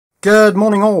Good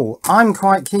morning all. I'm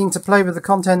quite keen to play with the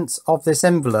contents of this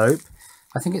envelope.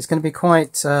 I think it's going to be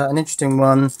quite an interesting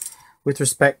one with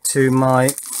respect to my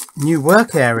new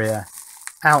work area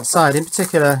outside, in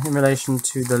particular in relation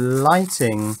to the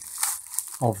lighting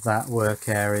of that work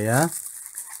area.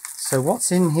 So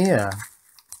what's in here?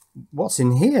 What's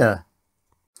in here?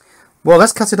 Well,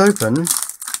 let's cut it open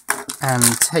and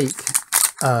take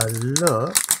a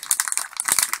look.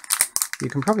 You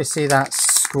can probably see that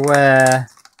square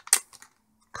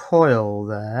coil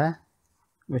there,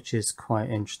 which is quite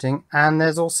interesting, and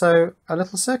there's also a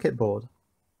little circuit board.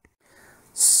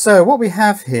 So what we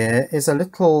have here is a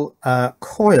little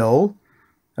coil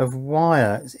of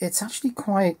wire. It's actually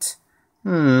quite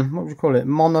what would you call it,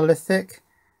 monolithic,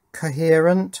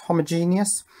 coherent,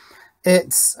 homogeneous.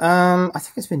 It's I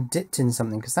think it's been dipped in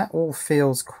something because that all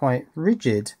feels quite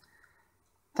rigid.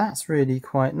 That's really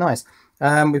quite nice.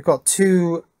 We've got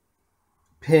two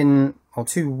pin or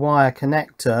two wire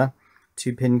connector,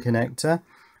 2-pin connector,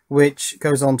 which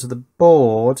goes onto the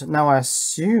board. Now I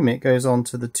assume it goes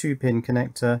onto the 2-pin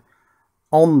connector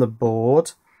on the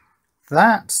board.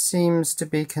 That seems to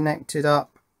be connected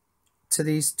up to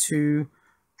these two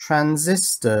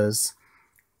transistors.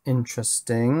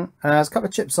 Interesting. There's a couple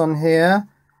of chips on here,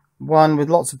 one with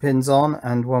lots of pins on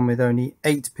and one with only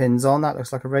 8 pins on. That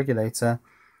looks like a regulator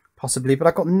possibly, but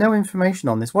I've got no information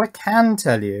on this. What I can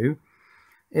tell you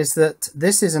is that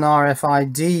this is an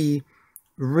RFID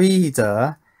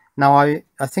reader. Now I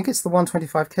think it's the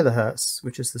 125 kilohertz,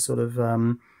 which is the sort of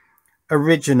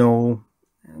original,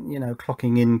 you know,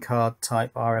 clocking in card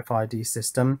type RFID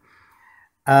system.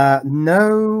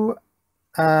 No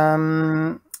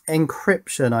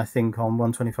encryption, I think, on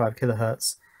 125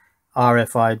 kilohertz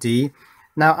RFID.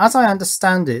 Now, as I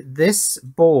understand it, this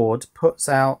board puts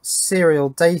out serial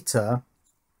data,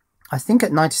 I think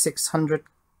at 9600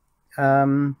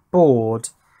 baud,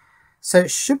 so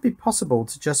it should be possible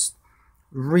to just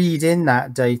read in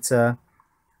that data.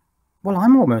 Well,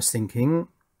 I'm almost thinking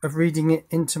of reading it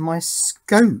into my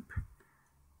scope,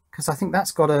 because I think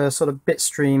that's got a sort of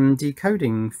bitstream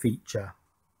decoding feature.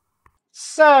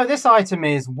 So this item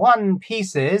is 1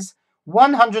 pieces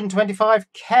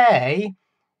 125K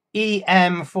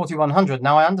EM4100.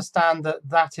 Now I understand that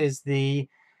that is the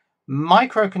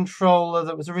microcontroller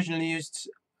that was originally used.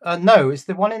 No, it's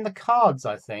the one in the cards,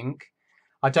 I think.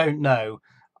 I don't know.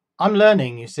 I'm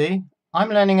learning, you see. I'm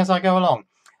learning as I go along.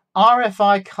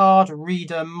 RFI card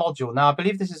reader module. Now, I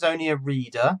believe this is only a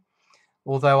reader,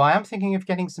 although I am thinking of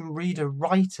getting some reader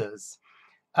writers.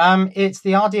 It's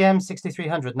the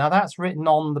RDM6300. Now, that's written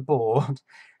on the board,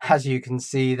 as you can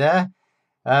see there.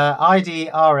 ID,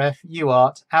 RF,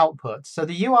 UART output. So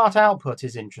the UART output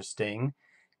is interesting.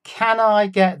 Can I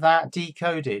get that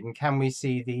decoded, and can we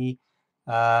see the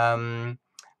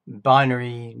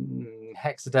binary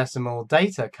hexadecimal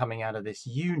data coming out of this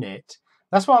unit?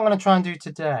 That's what I'm going to try and do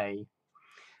today.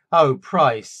 Oh,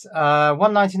 price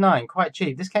 $1.99, quite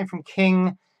cheap. This came from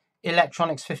King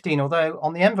Electronics 15, although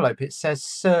on the envelope it says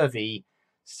Survey,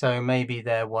 so maybe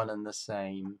they're one and the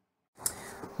same.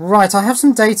 Right, I have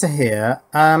some data here.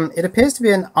 It appears to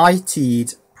be an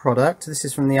ITED product. This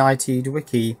is from the ITED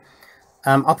wiki.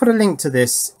 I'll put a link to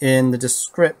this in the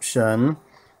description.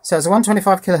 So it's a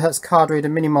 125 kilohertz card reader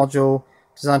mini module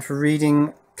designed for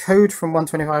reading code from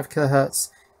 125 kilohertz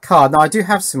card. Now I do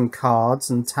have some cards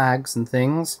and tags and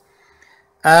things.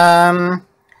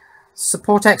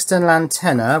 Support external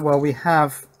antenna. Well, we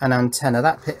have an antenna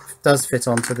that does fit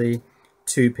onto the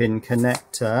 2-pin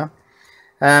connector.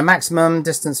 Maximum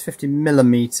distance 50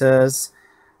 millimeters.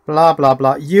 Blah blah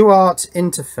blah. UART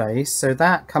interface. So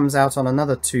that comes out on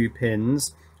another 2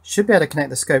 pins. Should be able to connect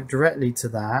the scope directly to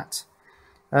that.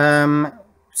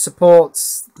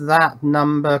 Supports that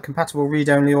number, compatible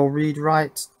read-only or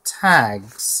read-write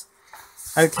tags.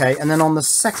 Okay, and then on the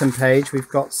second page we've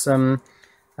got some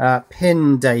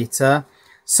pin data.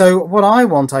 So what I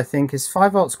want, I think, is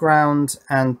 5 volts ground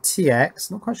and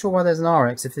TX. Not quite sure why there's an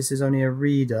RX if this is only a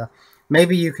reader.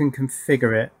 Maybe you can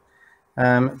configure it.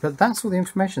 But that's all the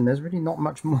information. There's really not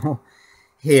much more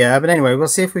here. But anyway, we'll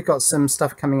see if we've got some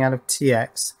stuff coming out of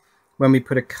TX when we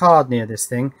put a card near this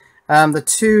thing. The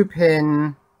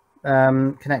 2-pin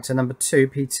connector number 2,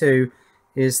 P2,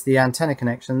 is the antenna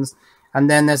connections. And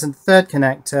then there's a third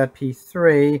connector,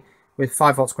 P3, with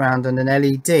 5 volts ground and an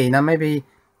LED. Now maybe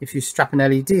if you strap an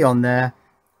LED on there,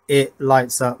 it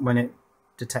lights up when it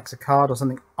detects a card or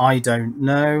something. I don't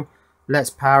know. Let's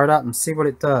power it up and see what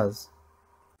it does.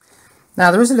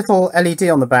 Now there is a little LED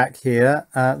on the back here,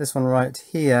 this one right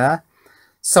here.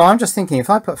 So I'm just thinking, if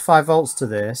I put 5 volts to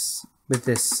this with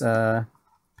this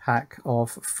pack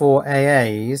of 4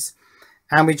 AAs,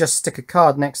 and we just stick a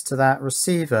card next to that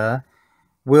receiver,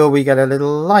 will we get a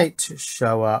little light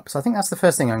show up? So I think that's the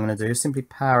first thing I'm going to do, simply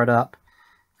power it up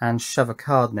and shove a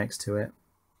card next to it.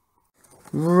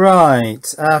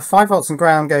 Right, 5 volts and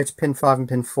ground go to pin 5 and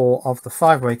pin 4 of the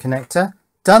 5-way connector.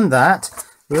 Done that.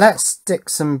 Let's stick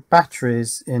some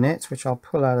batteries in it, which I'll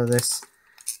pull out of this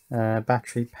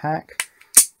battery pack.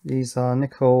 These are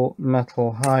nickel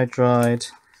metal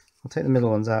hydride. I'll take the middle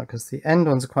ones out because the end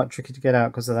ones are quite tricky to get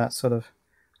out because of that sort of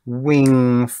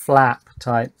wing flap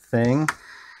type thing.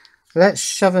 Let's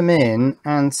shove them in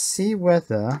and see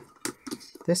whether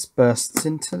this bursts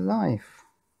into life.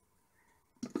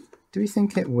 Do we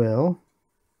think it will?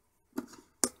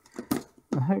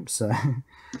 I hope so.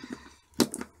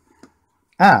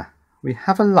 We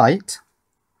have a light.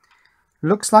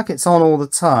 Looks like it's on all the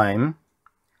time,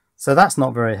 so that's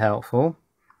not very helpful.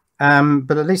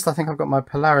 But at least I think I've got my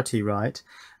polarity right.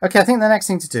 Okay, I think the next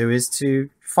thing to do is to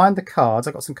find the cards.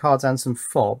 I've got some cards and some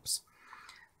fobs,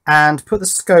 and put the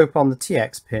scope on the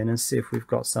TX pin and see if we've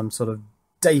got some sort of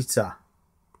data.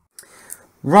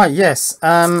 Right, yes,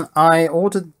 I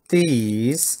ordered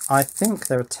these. I think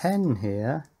there are 10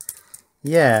 here.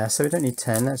 Yeah, so we don't need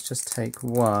 10. Let's just take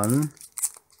one.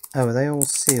 Oh, are they all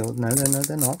sealed? No,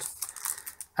 they're not.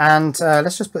 And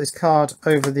let's just put this card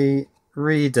over the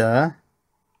reader.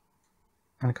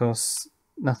 And of course,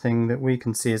 nothing that we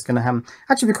can see is going to happen.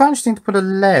 Actually, it'd be quite interesting to put a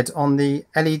LED on the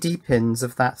LED pins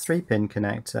of that 3-pin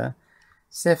connector.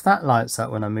 See if that lights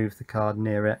up when I move the card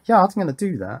near it. Yeah, I think I'm going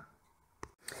to do that.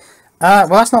 Well,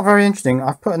 that's not very interesting.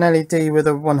 I've put an LED with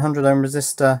a 100 ohm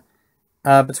resistor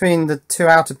between the two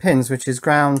outer pins, which is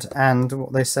ground and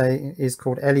what they say is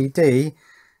called LED,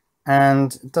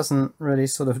 and it doesn't really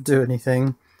sort of do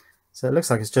anything. So it looks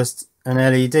like it's just an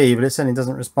LED, but it certainly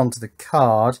doesn't respond to the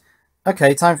card.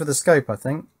 Okay, time for the scope, I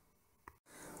think.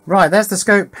 Right, there's the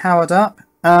scope powered up.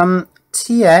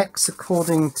 TX,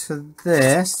 according to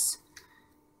this,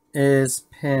 is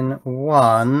pin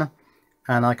 1.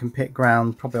 And I can pick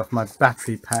ground probably off my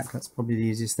battery pack. That's probably the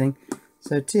easiest thing.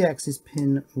 So TX is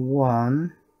pin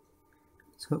 1.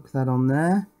 Let's hook that on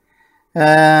there.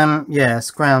 Yes,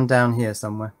 ground down here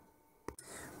somewhere.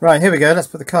 Right, here we go. Let's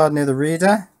put the card near the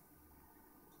reader.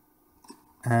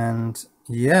 And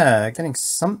yeah, getting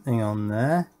something on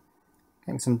there.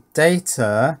 Getting some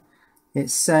data.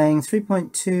 It's saying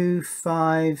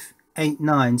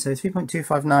 3.2589, so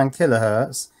 3.259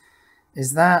 kilohertz.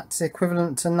 Is that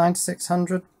equivalent to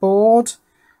 9600 baud?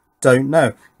 Don't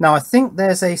know. Now, I think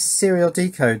there's a serial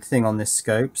decode thing on this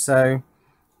scope, so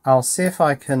I'll see if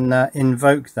I can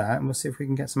invoke that, and we'll see if we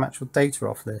can get some actual data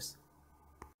off this.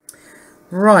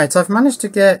 Right, I've managed to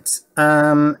get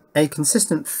a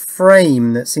consistent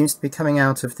frame that seems to be coming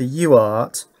out of the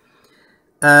UART.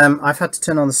 I've had to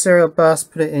turn on the serial bus,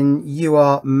 put it in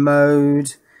UART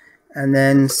mode, and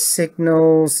then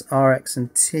signals, RX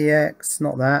and TX,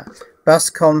 not that.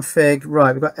 Bus config,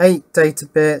 right, we've got 8 data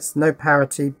bits, no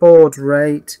parity, baud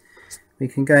rate. We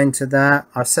can go into that.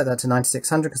 I've set that to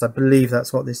 9600 because I believe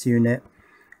that's what this unit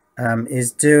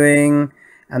is doing.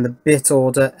 And the bit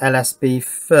order LSB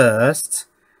first.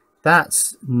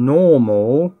 That's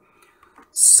normal.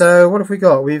 So what have we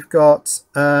got? We've got,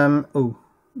 oh,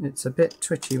 it's a bit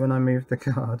twitchy when I move the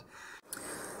card.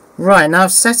 Right, now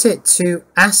I've set it to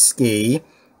ASCII.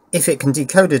 If it can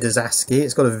decode it as ASCII,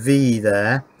 it's got a V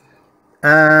there.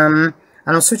 And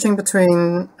I'm switching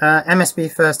between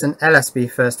MSB first and LSB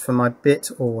first for my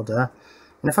bit order.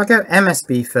 And if I go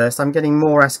MSB first, I'm getting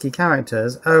more ASCII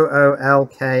characters. O, O, L,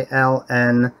 K, L,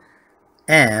 N,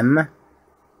 M.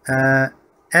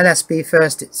 LSB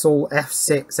first, it's all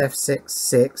F6, F6,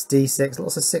 6, D6,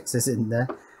 lots of 6s in there.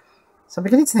 So I'm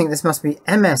beginning to think this must be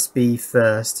MSB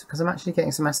first, because I'm actually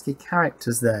getting some ASCII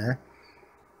characters there.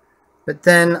 But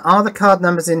then, are the card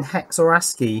numbers in hex or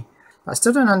ASCII? I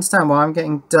still don't understand why I'm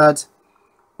getting dud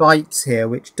bytes here,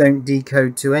 which don't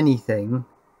decode to anything.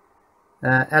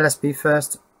 LSB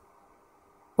first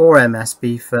or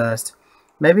MSB first.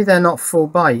 Maybe they're not full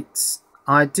bytes.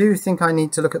 I do think I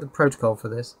need to look at the protocol for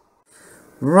this.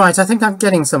 Right, I think I'm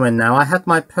getting somewhere now. I had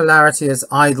my polarity as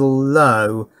idle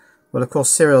low. Well, of course,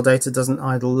 serial data doesn't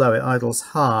idle low, it idles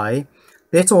high.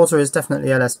 Bit order is definitely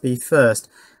LSB first.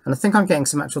 And I think I'm getting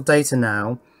some actual data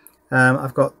now.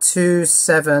 I've got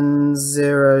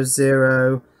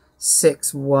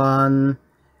 270061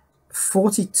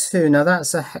 42. Now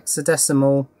that's a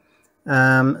hexadecimal.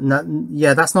 No,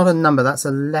 yeah, that's not a number, that's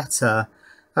a letter.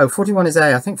 Oh, 41 is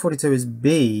A. I think 42 is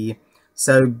B.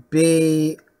 So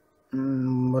B,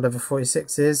 whatever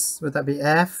 46 is, would that be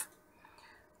F?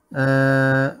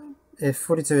 If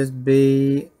 42 is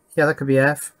B, yeah, that could be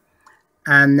F.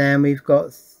 And then we've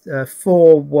got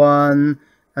 4, 1,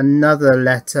 another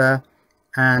letter,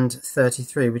 and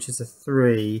 33, which is a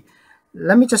 3.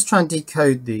 Let me just try and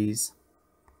decode these.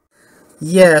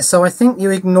 Yeah, so I think you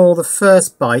ignore the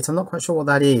first byte. I'm not quite sure what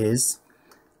that is.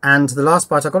 And the last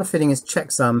byte, I've got a feeling, is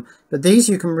checksum. But these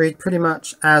you can read pretty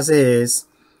much as is.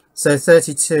 So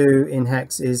 32 in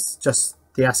hex is just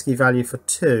the ASCII value for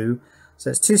 2. So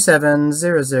it's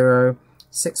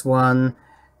 270061.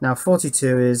 Now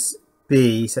 42 is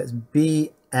B. So it's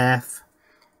BF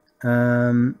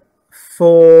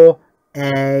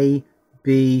 4A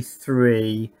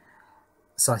B3.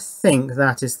 So I think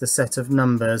that is the set of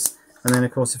numbers. And then,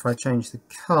 of course, if I change the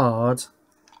card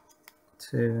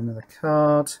to another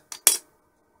card,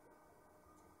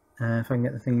 if I can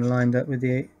get the thing lined up with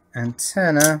the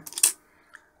antenna,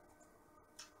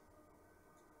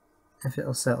 if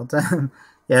it'll settle down.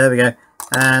 Yeah, there we go.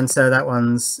 And so that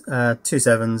one's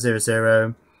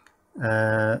 2700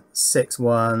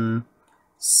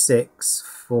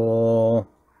 6164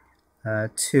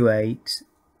 280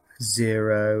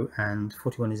 and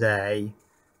 41 is A.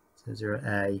 So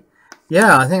 0A.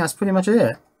 Yeah, I think that's pretty much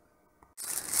it.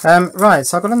 Right,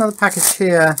 so I've got another package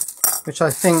here, which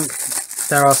I think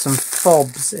there are some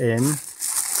fobs in.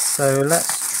 So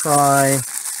let's try a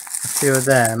few of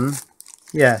them.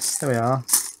 Yes, there we are.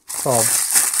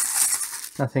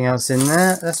 Fobs. Nothing else in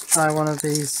there. Let's try one of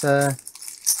these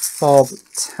fob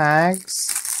tags.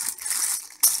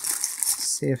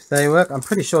 See if they work. I'm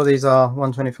pretty sure these are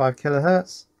 125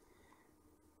 kilohertz.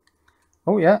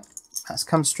 Oh yeah, that's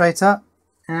come straight up.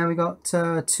 And we got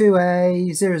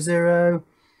 2A00.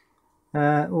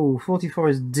 44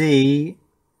 is D.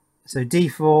 So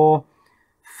D4,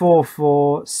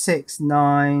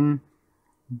 4469,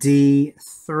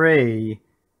 D3.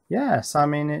 Yes, I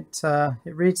mean it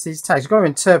reads these tags. You've got to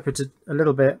interpret it a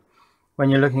little bit when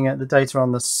you're looking at the data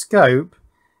on the scope.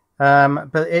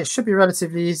 But it should be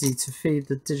relatively easy to feed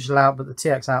the digital output, the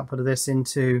TX output of this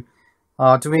into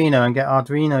Arduino and get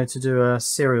Arduino to do a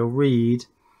serial read.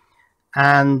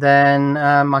 And then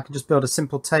I can just build a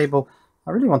simple table.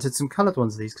 I really wanted some coloured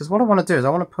ones of these, because what I want to do is I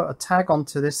want to put a tag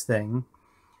onto this thing,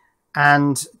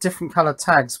 and different coloured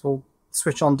tags will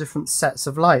switch on different sets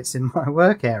of lights in my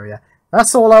work area.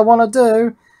 That's all I want to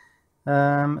do.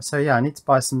 So yeah, I need to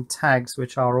buy some tags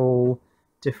which are all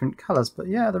different colours. But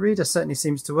yeah, the reader certainly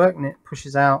seems to work, and it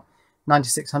pushes out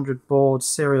 9600 baud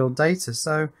serial data.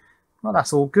 So, well,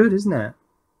 that's all good, isn't it?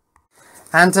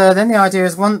 And then the idea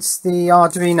is, once the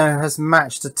Arduino has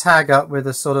matched a tag up with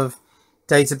a sort of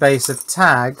database of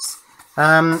tags,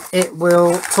 it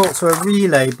will talk to a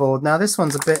relay board. Now this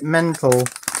one's a bit mental.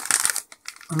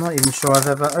 I'm not even sure I've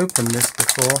ever opened this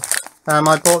before. I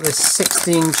bought this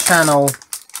 16 channel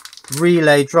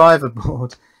relay driver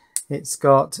board. It's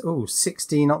got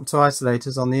 16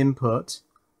 opto-isolators on the input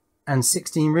and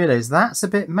 16 relays. That's a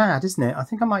bit mad, isn't it? I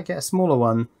think I might get a smaller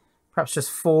one, perhaps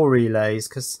just 4 relays,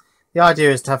 because the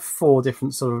idea is to have 4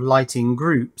 different sort of lighting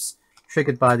groups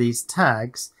triggered by these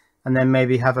tags, and then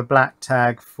maybe have a black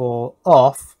tag for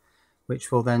off,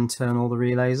 which will then turn all the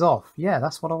relays off. Yeah,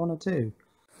 that's what I want to do.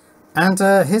 And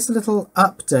here's a little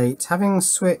update. Having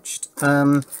switched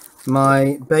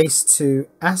my base to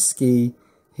ASCII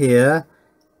here,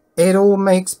 it all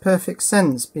makes perfect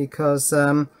sense, because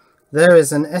there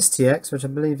is an STX, which I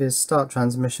believe is start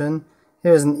transmission.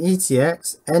 Here is an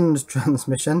ETX, end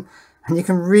transmission. And you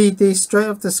can read these straight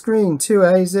off the screen.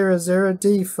 2A00,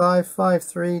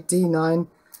 D553, D9,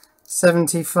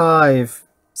 75.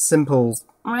 Simple.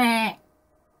 But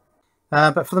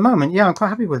for the moment, yeah, I'm quite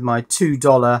happy with my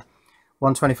 $2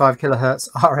 125 kilohertz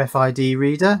RFID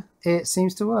reader. It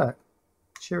seems to work.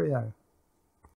 Cheerio.